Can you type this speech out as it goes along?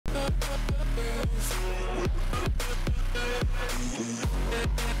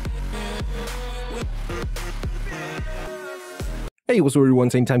Hey, what's up everyone,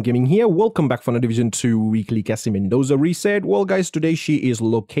 Same Time Gaming here. Welcome back for another Division 2 weekly CASSIE Mendoza reset. Well guys, today she is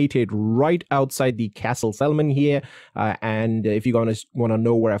located right outside the castle settlement here. And if you guys want to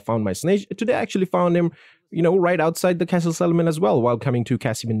know where I found my snake, today I actually found him, right outside the castle settlement as well while coming to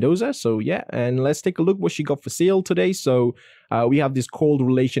CASSIE Mendoza. So yeah, and let's take a look what she got for sale today. So we have this Cold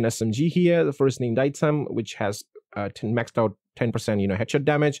Relation SMG here, the first named item, which has maxed out 10% headshot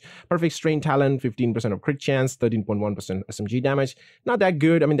damage, perfect strain talent, 15% of crit chance, 13.1% SMG damage. Not that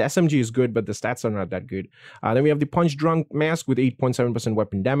good. I mean, the SMG is good, but the stats are not that good. Then we have the Punch Drunk Mask with 8.7%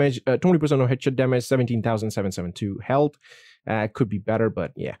 weapon damage, 20% of headshot damage, 17,772 health. Could be better,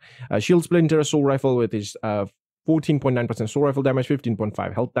 but yeah. Shield Splinter Assault Rifle with his 14.9% sword rifle damage,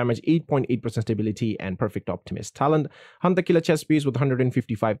 15.5 health damage, 8.8% stability, and perfect optimist talent. Hunter Killer chest piece with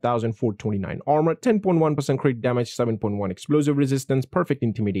 155,429 armor, 10.1% crit damage, 7.1 explosive resistance, perfect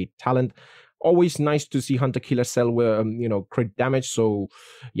intimidate talent. Always nice to see Hunter Killer sell crit damage. So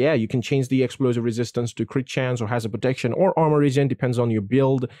yeah, you can change the explosive resistance to crit chance or hazard protection or armor regen, depends on your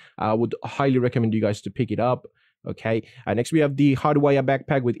build. Would highly recommend you guys to pick it up. Okay, next we have the Hardwire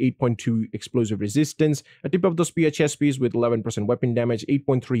Backpack with 8.2 explosive resistance, a Tip of the Spear chest piece with 11% weapon damage,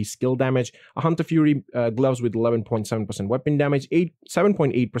 8.3 skill damage, a Hunter Fury gloves with 11.7% weapon damage,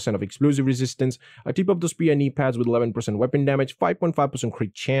 7.8% of explosive resistance, a Tip of the Spear knee pads with 11% weapon damage, 5.5%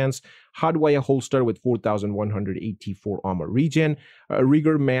 crit chance, Hardwire holster with 4,184 armor regen, a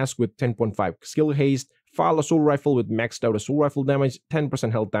Rigor mask with 10.5 skill haste, File Assault Rifle with maxed out assault rifle damage,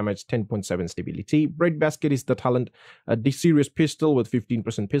 10% health damage, 10.7 stability. Bread Basket is the talent. The Serious Pistol with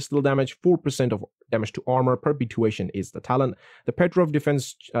 15% pistol damage, 4% of damage to armor. Perpetuation is the talent. The Petrov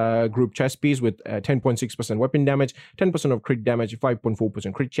Defense Group chest piece with 10.6% weapon damage, 10% of crit damage,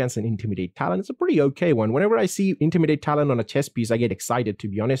 5.4% crit chance, and Intimidate talent. It's a pretty okay one. Whenever I see Intimidate talent on a chest piece, I get excited, to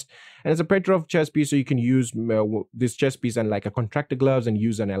be honest. And it's a Petrov chest piece, so you can use this chest piece and like a contractor gloves and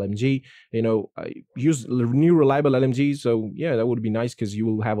use an LMG. Use new reliable LMG, so yeah, that would be nice because you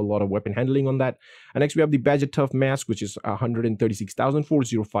will have a lot of weapon handling on that. And next we have the Badger Tough Mask, which is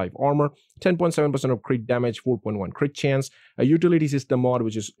 136,405 armor, 10.7% of crit damage, 4.1 crit chance, a Utility System mod,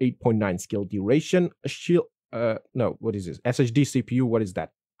 which is 8.9 skill duration, a shield, no, what is this? SHD CPU, what is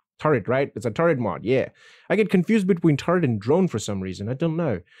that? Turret, right? It's a turret mod. Yeah, I get confused between turret and drone for some reason. I don't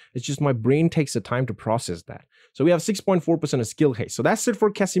know. It's just my brain takes the time to process that. So we have 6.4% of skill haste. So that's it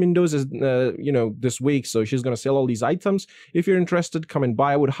for CASSIE Mendoza, this week. So she's gonna sell all these items. If you're interested, come and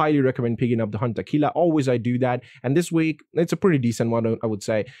buy. I would highly recommend picking up the Hunter Killer. Always I do that. And this week it's a pretty decent one, I would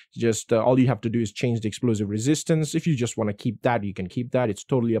say. Just all you have to do is change the explosive resistance. If you just want to keep that, you can keep that. It's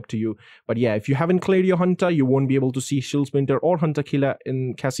totally up to you. But yeah, if you haven't cleared your Hunter, you won't be able to see Shield Splinter or Hunter Killer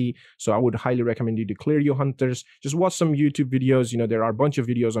in CASSIE. So I would highly recommend you to clear your Hunters. Just watch some YouTube videos. There are a bunch of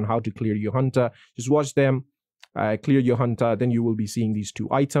videos on how to clear your Hunter. Just watch them. Clear your Hunter, then you will be seeing these two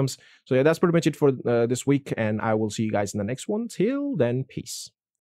items. So yeah, that's pretty much it for this week, and I will see you guys in the next one. Till then, peace.